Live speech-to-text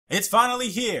It's finally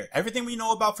here. Everything we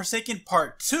know about Forsaken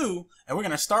Part 2, and we're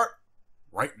going to start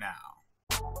right now.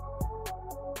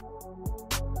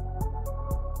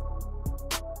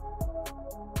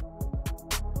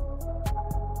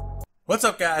 What's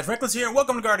up guys, Reckless here and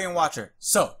welcome to Guardian Watcher.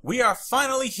 So, we are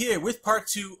finally here with Part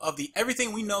 2 of the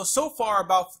everything we know so far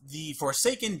about the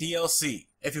Forsaken DLC.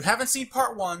 If you haven't seen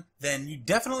Part 1, then you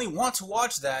definitely want to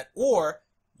watch that, or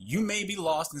you may be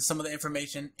lost in some of the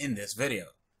information in this video.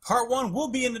 Part 1 will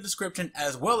be in the description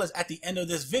as well as at the end of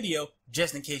this video,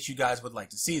 just in case you guys would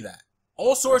like to see that.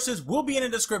 All sources will be in the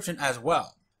description as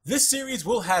well. This series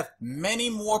will have many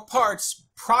more parts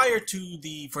prior to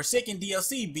the Forsaken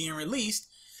DLC being released,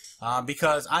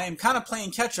 because I am kind of playing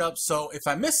catch up, so if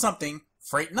I miss something,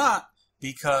 fret not,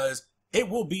 because it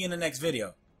will be in the next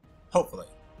video. Hopefully.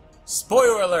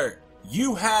 Spoiler alert!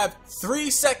 You have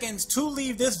 3 seconds to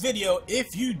leave this video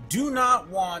if you do not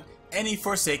want any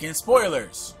Forsaken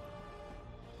spoilers.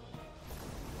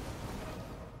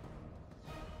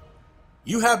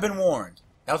 You have been warned.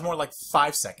 That was more like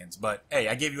 5 seconds, but hey,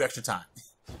 I gave you extra time.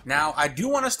 Now, I do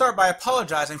want to start by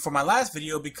apologizing for my last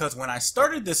video because when I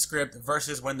started this script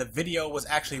versus when the video was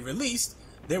actually released,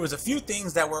 there was a few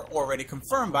things that were already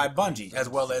confirmed by Bungie, as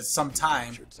well as some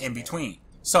time in between.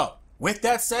 So, with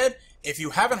that said, if you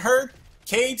haven't heard,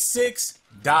 Cayde 6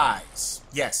 dies.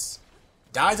 Yes,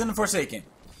 dies in the Forsaken.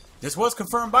 This was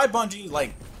confirmed by Bungie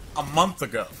like a month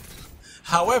ago.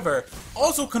 However,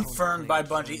 also confirmed by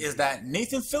Bungie is that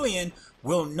Nathan Fillion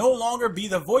will no longer be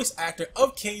the voice actor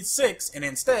of Cayde 6, and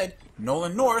instead,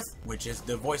 Nolan North, which is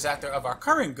the voice actor of our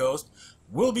current Ghost,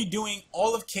 will be doing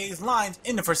all of Cayde's lines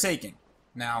in the Forsaken.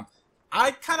 Now,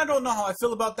 I kind of don't know how I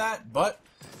feel about that, but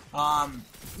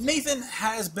Nathan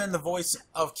has been the voice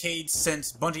of Cayde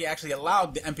since Bungie actually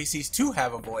allowed the NPCs to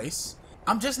have a voice.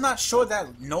 I'm just not sure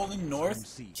that Nolan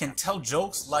North can tell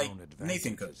jokes like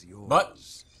Nathan could. But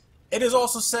it is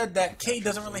also said that Cayde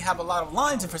doesn't really have a lot of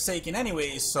lines in Forsaken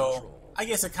anyways, so I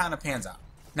guess it kind of pans out.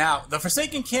 Now, the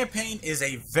Forsaken campaign is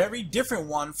a very different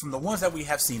one from the ones that we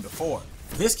have seen before.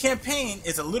 This campaign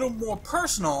is a little more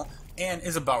personal and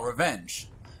is about revenge.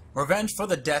 Revenge for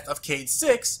the death of Cayde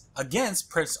 6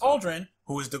 against Prince Uldren,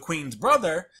 who is the Queen's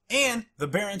brother, and the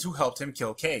Barons who helped him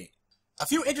kill Cayde. A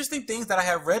few interesting things that I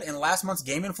have read in last month's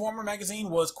Game Informer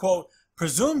magazine was, quote,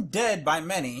 presumed dead by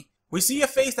many, we see a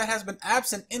face that has been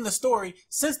absent in the story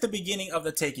since the beginning of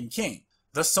the Taken King.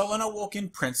 The sullen awoken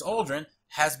Prince Uldren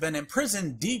has been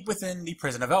imprisoned deep within the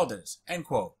Prison of Elders, end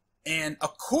quote. And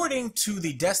according to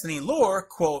the Destiny lore,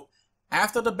 quote,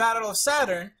 after the Battle of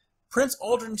Saturn, Prince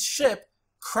Uldren's ship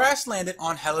crash landed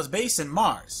on Hela's base in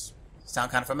Mars.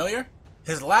 Sound kind of familiar?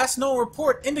 His last known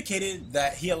report indicated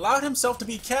that he allowed himself to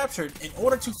be captured in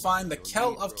order to find the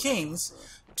Kell of Kings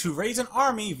to raise an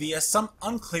army via some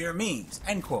unclear means,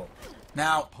 end quote.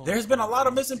 Now, there's been a lot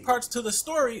of missing parts to the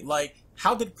story, like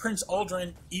how did Prince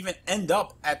Uldren even end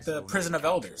up at the Prison of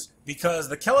Elders? Because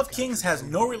the Kell of Kings has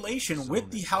no relation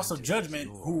with the House of Judgment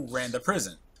who ran the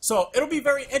prison. So it'll be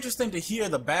very interesting to hear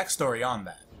the backstory on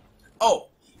that. Oh,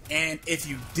 and if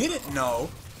you didn't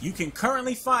know, you can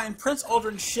currently find Prince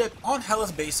Uldren's ship on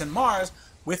Hela's base in Mars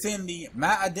within the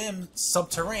Ma'adim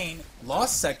subterranean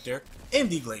lost sector in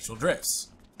the Glacial Drifts.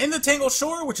 In the Tangled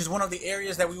Shore, which is one of the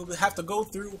areas that we will have to go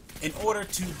through in order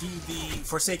to do the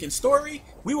Forsaken story,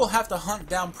 we will have to hunt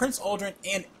down Prince Uldren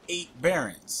and 8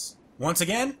 Barons. Once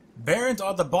again, Barons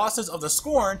are the bosses of the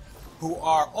Scorn, who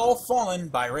are all fallen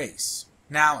by race.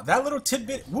 Now, that little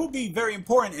tidbit will be very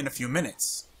important in a few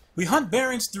minutes. We hunt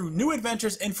Barons through new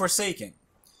adventures in Forsaken.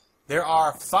 There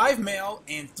are 5 male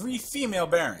and 3 female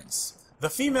Barons. The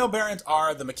female Barons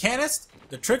are the Mechanist,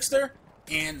 the Trickster,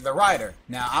 and the Rider.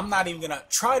 Now, I'm not even going to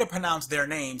try to pronounce their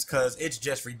names because it's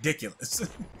just ridiculous.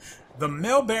 The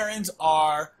male Barons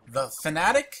are the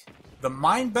Fanatic, the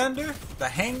Mindbender, the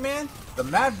Hangman, the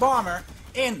Mad Bomber,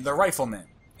 and the Rifleman.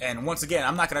 And once again,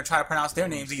 I'm not going to try to pronounce their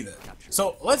names either.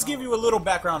 So, let's give you a little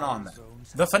background on them.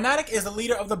 The Fanatic is the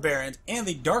leader of the Barons and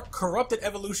the dark corrupted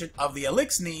evolution of the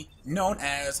Elixni known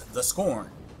as the Scorn.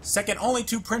 Second only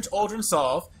to Prince Uldren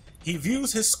Solve, he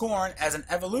views his Scorn as an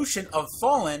evolution of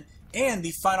Fallen and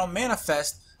the final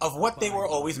manifest of what they were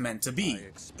always meant to be,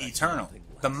 eternal.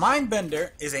 The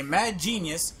Mindbender is a mad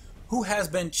genius who has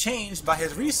been changed by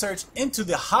his research into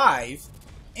the Hive,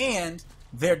 and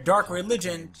their dark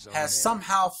religion has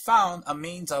somehow found a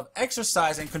means of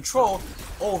exercising control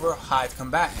over Hive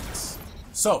combatants.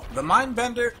 So, the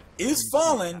Mindbender is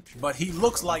fallen, but he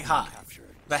looks like Hive.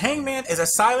 The Hangman is a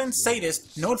silent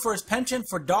sadist known for his penchant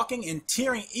for docking and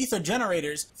tearing ether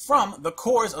generators from the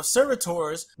cores of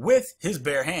servitors with his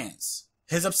bare hands.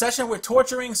 His obsession with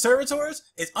torturing servitors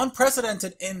is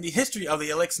unprecedented in the history of the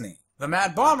Elixni. The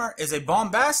Mad Bomber is a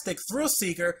bombastic thrill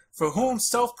seeker for whom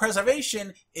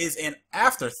self-preservation is an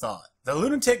afterthought. The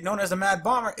lunatic known as the Mad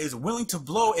Bomber is willing to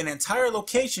blow an entire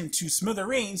location to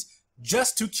smithereens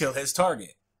just to kill his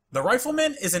target. The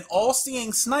Rifleman is an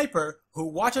all-seeing sniper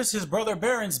who watches his brother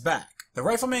Baron's back. The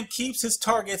Rifleman keeps his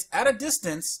targets at a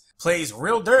distance, plays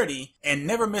real dirty, and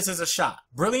never misses a shot.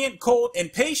 Brilliant, cold,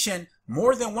 and patient,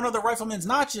 more than one of the Rifleman's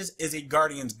notches is a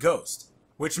Guardian's ghost.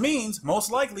 Which means,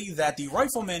 most likely, that the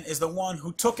Rifleman is the one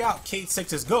who took out Kate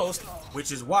 6's ghost,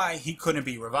 which is why he couldn't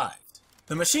be revived.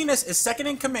 The Machinist is second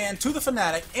in command to the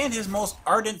Fanatic and his most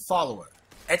ardent follower.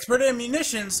 Expert in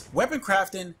munitions, weapon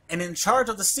crafting, and in charge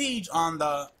of the siege on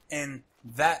the... and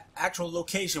that actual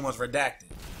location was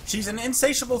redacted. She's an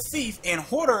insatiable thief and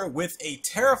hoarder with a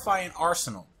terrifying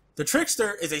arsenal. The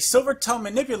Trickster is a silver-tongued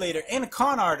manipulator and a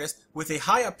con artist with a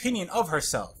high opinion of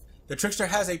herself. The Trickster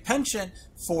has a penchant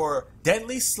for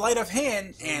deadly sleight of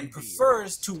hand and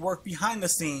prefers to work behind the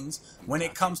scenes when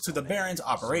it comes to the Baron's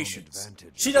operations.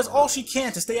 She does all she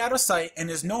can to stay out of sight and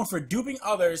is known for duping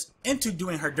others into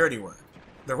doing her dirty work.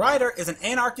 The Rider is an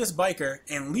anarchist biker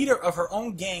and leader of her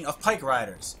own gang of pike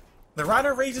riders. The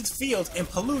Rider raises fields and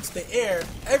pollutes the air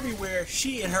everywhere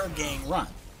she and her gang run.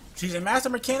 She's a master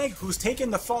mechanic who's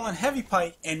taken the fallen heavy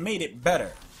pike and made it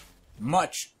better.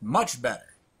 Much, much better.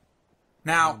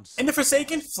 Now, in the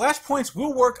Forsaken, flashpoints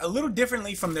will work a little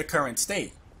differently from their current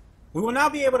state. We will now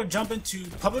be able to jump into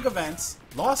public events,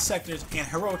 lost sectors, and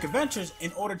heroic adventures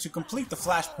in order to complete the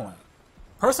flashpoint.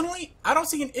 Personally, I don't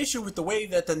see an issue with the way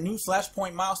that the new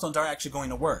flashpoint milestones are actually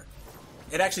going to work.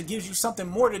 It actually gives you something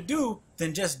more to do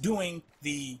than just doing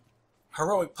the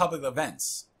heroic public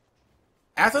events.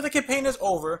 After the campaign is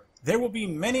over, there will be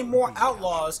many more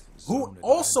outlaws who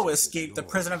also escaped the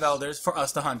Prison of Elders for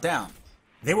us to hunt down.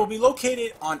 They will be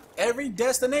located on every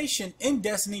destination in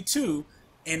Destiny 2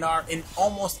 and are in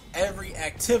almost every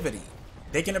activity.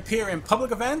 They can appear in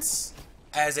public events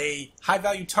as a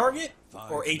high-value target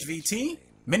or HVT,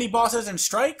 mini-bosses and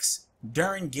strikes,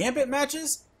 during Gambit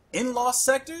matches, in Lost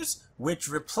Sectors, which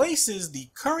replaces the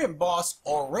current boss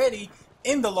already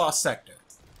in the Lost Sector.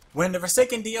 When the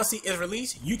Forsaken DLC is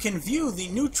released, you can view the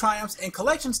new Triumphs and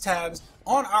Collections tabs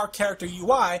on our character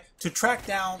UI to track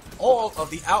down all of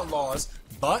the outlaws,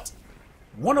 but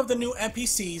one of the new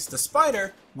NPCs, the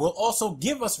Spider, will also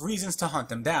give us reasons to hunt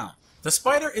them down. The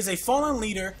Spider is a fallen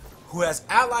leader who has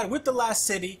allied with the Last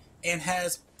City and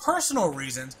has personal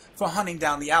reasons for hunting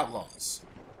down the outlaws.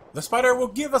 The Spider will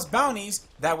give us bounties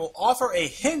that will offer a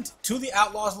hint to the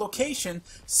outlaws' location,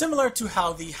 similar to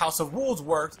how the House of Wolves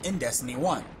worked in Destiny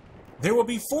 1. There will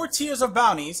be 4 tiers of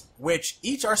bounties, which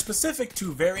each are specific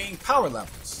to varying power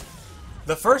levels.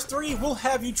 The first 3 will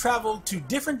have you travel to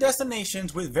different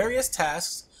destinations with various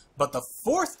tasks, but the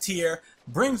 4th tier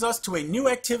brings us to a new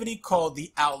activity called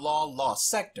the Outlaw Lost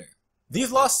Sector.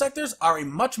 These Lost Sectors are a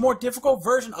much more difficult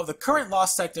version of the current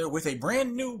Lost Sector with a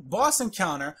brand new boss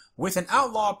encounter with an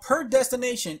outlaw per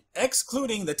destination,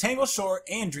 excluding the Tangled Shore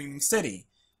and Dreaming City.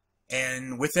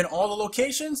 And within all the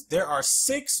locations, there are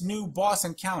 6 new boss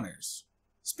encounters.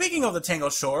 Speaking of the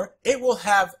Tangled Shore, it will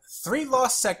have 3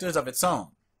 Lost Sectors of its own.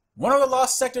 One of the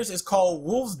Lost Sectors is called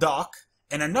Wolf's Dock,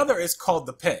 and another is called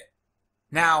the Pit.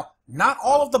 Now, not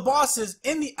all of the bosses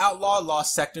in the Outlaw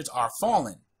Lost Sectors are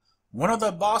fallen. One of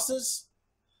the bosses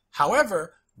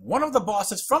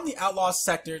from the Outlaw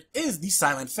Sector is the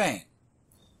Silent Fang.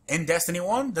 In Destiny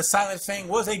 1, the Silent Fang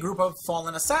was a group of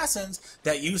fallen assassins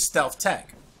that used stealth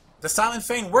tech. The Silent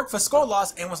Fang worked for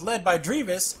Skolas and was led by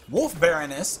Drevis, Wolf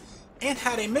Baroness, and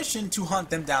had a mission to hunt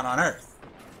them down on Earth.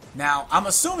 Now, I'm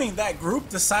assuming that group,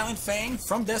 the Silent Fang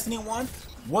from Destiny 1,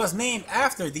 was named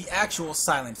after the actual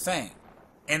Silent Fang.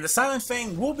 And the Silent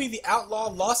Fang will be the Outlaw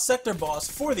Lost Sector boss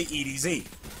for the EDZ,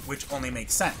 which only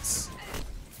makes sense.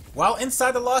 While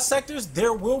inside the Lost Sectors,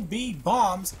 there will be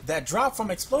bombs that drop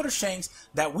from exploder shanks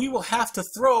that we will have to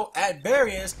throw at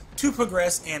barriers to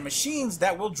progress, and machines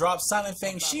that will drop Silent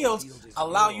Fang shields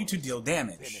allow you to deal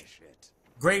damage.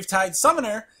 Gravetide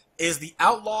Summoner is the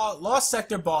Outlaw Lost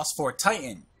Sector boss for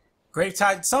Titan.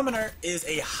 Gravetide Summoner is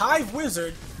a hive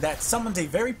wizard that summons a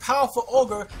very powerful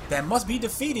ogre that must be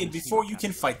defeated before you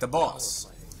can fight the boss.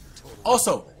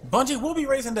 Also, Bungie will be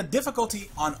raising the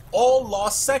difficulty on all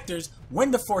Lost Sectors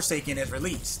when the Forsaken is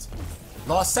released.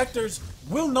 Lost Sectors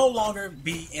will no longer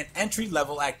be an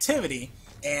entry-level activity,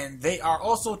 and they are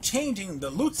also changing the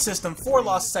loot system for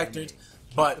Lost Sectors,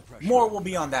 but more will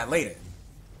be on that later.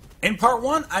 In part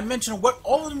 1, I mentioned what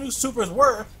all of the new supers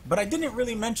were, but I didn't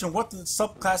really mention what the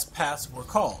subclass paths were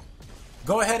called.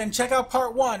 Go ahead and check out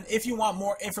part 1 if you want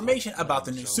more information about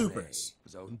the new supers.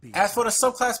 As for the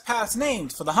subclass paths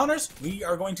named, for the Hunters, we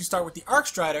are going to start with the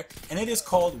Arcstrider, and it is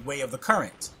called Way of the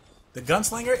Current. The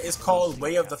Gunslinger is called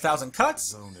Way of the Thousand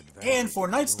Cuts, and for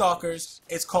Night Stalkers,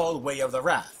 it's called Way of the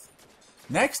Wrath.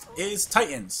 Next is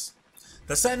Titans.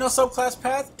 The Sentinel subclass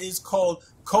path is called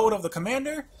Code of the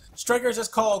Commander, Strikers is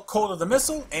called Code of the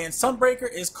Missile, and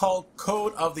Sunbreaker is called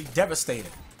Code of the Devastator.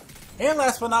 And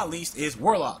last but not least is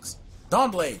Warlocks.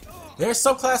 Dawnblade. Their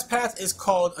subclass path is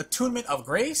called Attunement of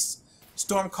Grace,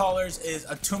 Stormcallers is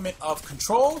Attunement of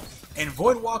Control, and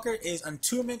Voidwalker is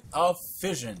Attunement of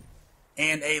Fission.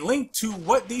 And a link to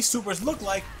what these supers look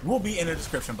like will be in the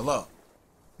description below.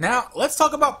 Now, let's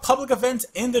talk about public events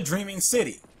in the Dreaming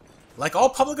City. Like all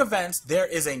public events, there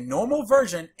is a normal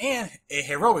version and a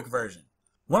heroic version.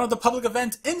 One of the public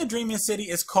events in the Dreaming City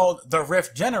is called the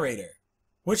Rift Generator,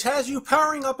 which has you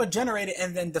powering up a generator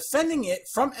and then defending it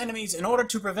from enemies in order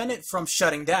to prevent it from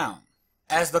shutting down.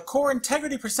 As the core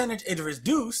integrity percentage is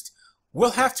reduced,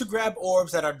 we'll have to grab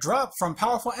orbs that are dropped from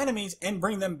powerful enemies and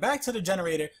bring them back to the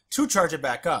generator to charge it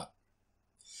back up.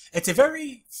 It's a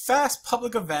very fast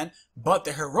public event, but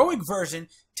the heroic version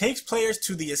takes players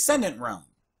to the Ascendant Realm.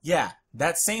 Yeah,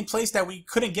 that same place that we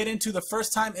couldn't get into the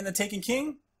first time in the Taken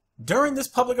King. During this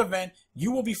public event,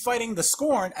 you will be fighting the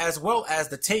Scorn as well as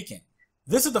the Taken.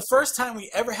 This is the first time we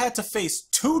ever had to face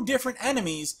two different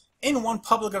enemies in one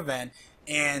public event,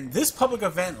 and this public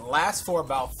event lasts for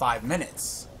about 5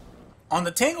 minutes. On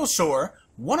the Tangle Shore,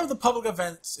 one of the public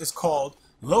events is called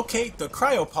Locate the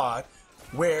Cryopod,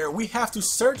 where we have to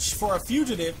search for a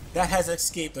fugitive that has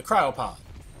escaped the cryopod.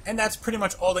 And that's pretty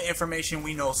much all the information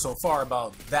we know so far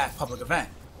about that public event.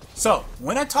 So,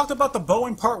 when I talked about the bow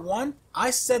in part 1,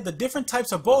 I said the different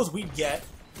types of bows we'd get,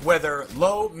 whether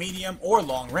low, medium, or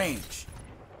long range.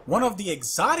 One of the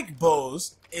exotic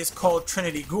bows is called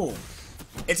Trinity Ghoul.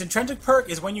 Its intrinsic perk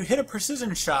is when you hit a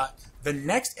precision shot, the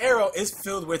next arrow is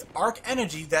filled with arc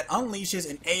energy that unleashes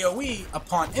an AoE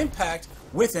upon impact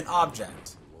with an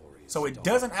object. So it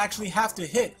doesn't actually have to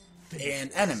hit an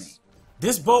enemy.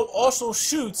 This bow also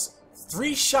shoots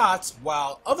 3 shots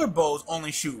while other bows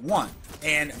only shoot 1.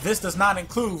 And this does not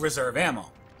include reserve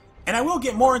ammo. And I will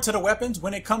get more into the weapons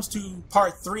when it comes to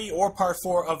part 3 or part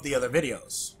 4 of the other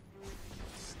videos.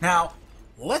 Now,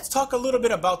 let's talk a little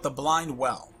bit about the Blind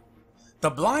Well. The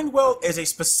Blind Well is a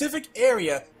specific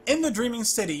area in the Dreaming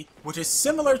City which is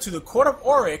similar to the Court of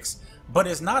Oryx, but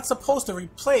is not supposed to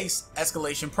replace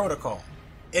Escalation Protocol.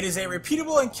 It is a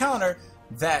repeatable encounter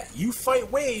that you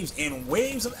fight waves and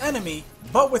waves of enemy,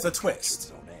 but with a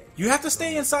twist. You have to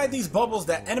stay inside these bubbles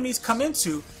that enemies come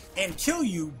into and kill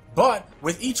you, but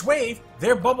with each wave,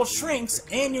 their bubble shrinks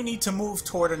and you need to move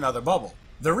toward another bubble.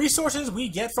 The resources we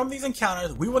get from these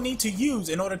encounters we will need to use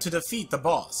in order to defeat the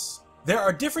boss. There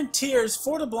are different tiers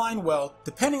for the Blind Well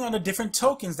depending on the different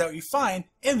tokens that we find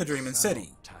in the Dreaming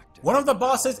City. One of the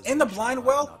bosses in the Blind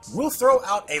Well will throw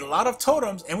out a lot of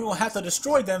totems and we will have to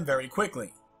destroy them very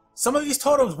quickly. Some of these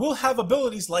totems will have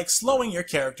abilities like slowing your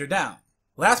character down.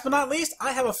 Last but not least,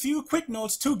 I have a few quick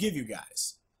notes to give you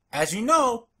guys. As you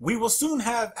know, we will soon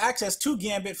have access to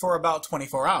Gambit for about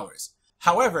 24 hours.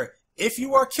 However, if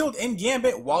you are killed in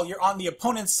Gambit while you're on the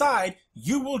opponent's side,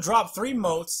 you will drop 3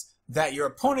 motes that your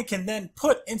opponent can then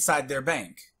put inside their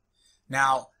bank.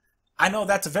 Now, I know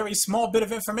that's a very small bit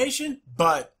of information,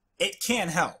 but it can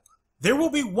help. There will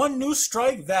be one new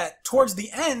strike that towards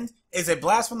the end is a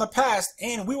blast from the past,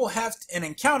 and we will have an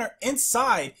encounter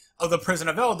inside of the Prison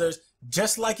of Elders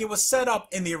just like it was set up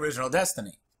in the original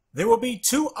Destiny. There will be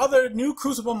 2 other new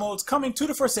Crucible modes coming to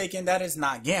the Forsaken that is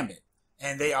not Gambit,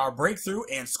 and they are Breakthrough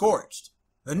and Scorched.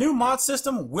 The new mod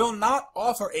system will not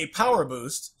offer a power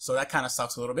boost, so that kind of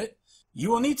sucks a little bit. You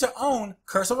will need to own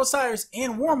Curse of Osiris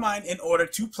and Warmind in order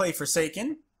to play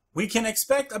Forsaken. We can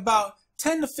expect about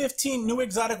 10 to 15 new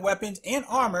exotic weapons and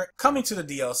armor coming to the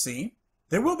DLC.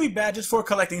 There will be badges for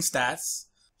collecting stats.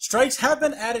 Strikes have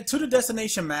been added to the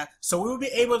destination map, so we will be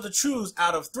able to choose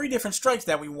out of 3 different strikes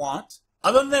that we want.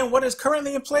 Other than what is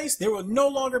currently in place, there will no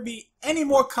longer be any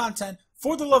more content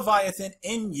for the Leviathan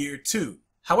in Year 2.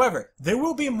 However, there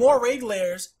will be more raid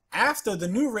layers after the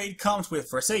new raid comes with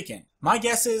Forsaken. My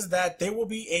guess is that there will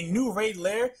be a new raid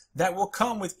layer that will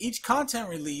come with each content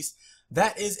release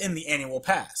that is in the annual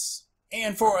pass.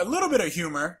 And for a little bit of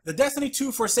humor, the Destiny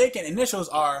 2 Forsaken initials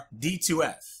are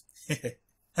D2F.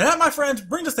 And that, my friends,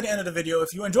 brings us to the end of the video.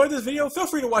 If you enjoyed this video, feel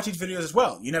free to watch these videos as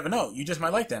well. You never know, you just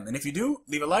might like them. And if you do,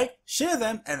 leave a like, share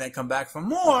them, and then come back for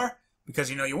more, because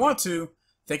you know you want to.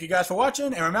 Thank you guys for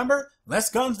watching, and remember, less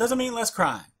guns doesn't mean less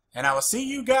crime. And I will see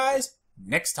you guys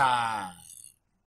next time.